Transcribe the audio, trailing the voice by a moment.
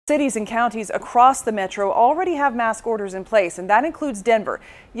Cities and counties across the metro already have mask orders in place, and that includes Denver.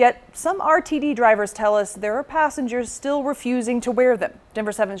 Yet some RTD drivers tell us there are passengers still refusing to wear them.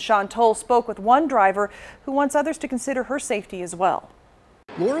 Denver 7's Sean Toll spoke with one driver who wants others to consider her safety as well.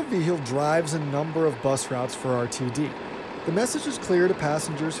 Laura Vigil drives a number of bus routes for RTD. The message is clear to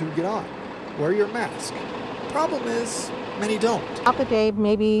passengers who get on: wear your mask. Problem is, many don't. Out the day,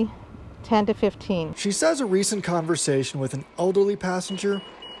 maybe 10 to 15. She says a recent conversation with an elderly passenger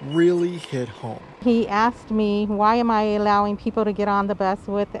really hit home. He asked me, why am I allowing people to get on the bus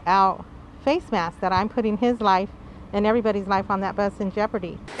without face masks, that I'm putting his life and everybody's life on that bus in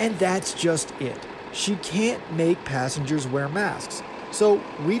jeopardy. And that's just it. She can't make passengers wear masks. So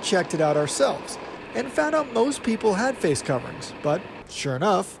we checked it out ourselves and found out most people had face coverings, but sure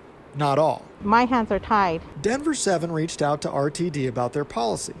enough, not all. My hands are tied. Denver 7 reached out to RTD about their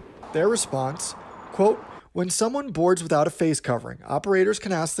policy. Their response, quote, when someone boards without a face covering, operators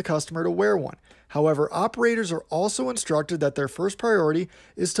can ask the customer to wear one. However, operators are also instructed that their first priority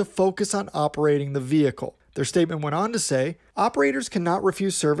is to focus on operating the vehicle. Their statement went on to say, operators cannot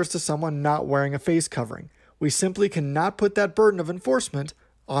refuse service to someone not wearing a face covering. We simply cannot put that burden of enforcement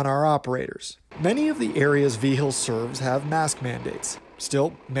on our operators. Many of the areas Vigil serves have mask mandates.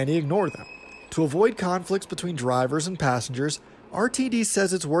 Still, many ignore them. To avoid conflicts between drivers and passengers, RTD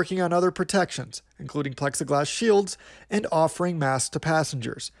says it's working on other protections, including plexiglass shields and offering masks to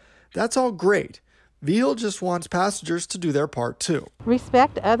passengers. That's all great. Vigil just wants passengers to do their part too.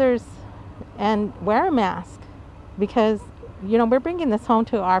 Respect others and wear a mask because, we're bringing this home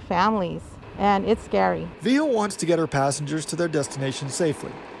to our families and it's scary. Vigil wants to get her passengers to their destination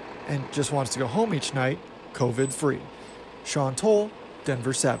safely and just wants to go home each night COVID-free. Sean Toll,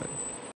 Denver 7.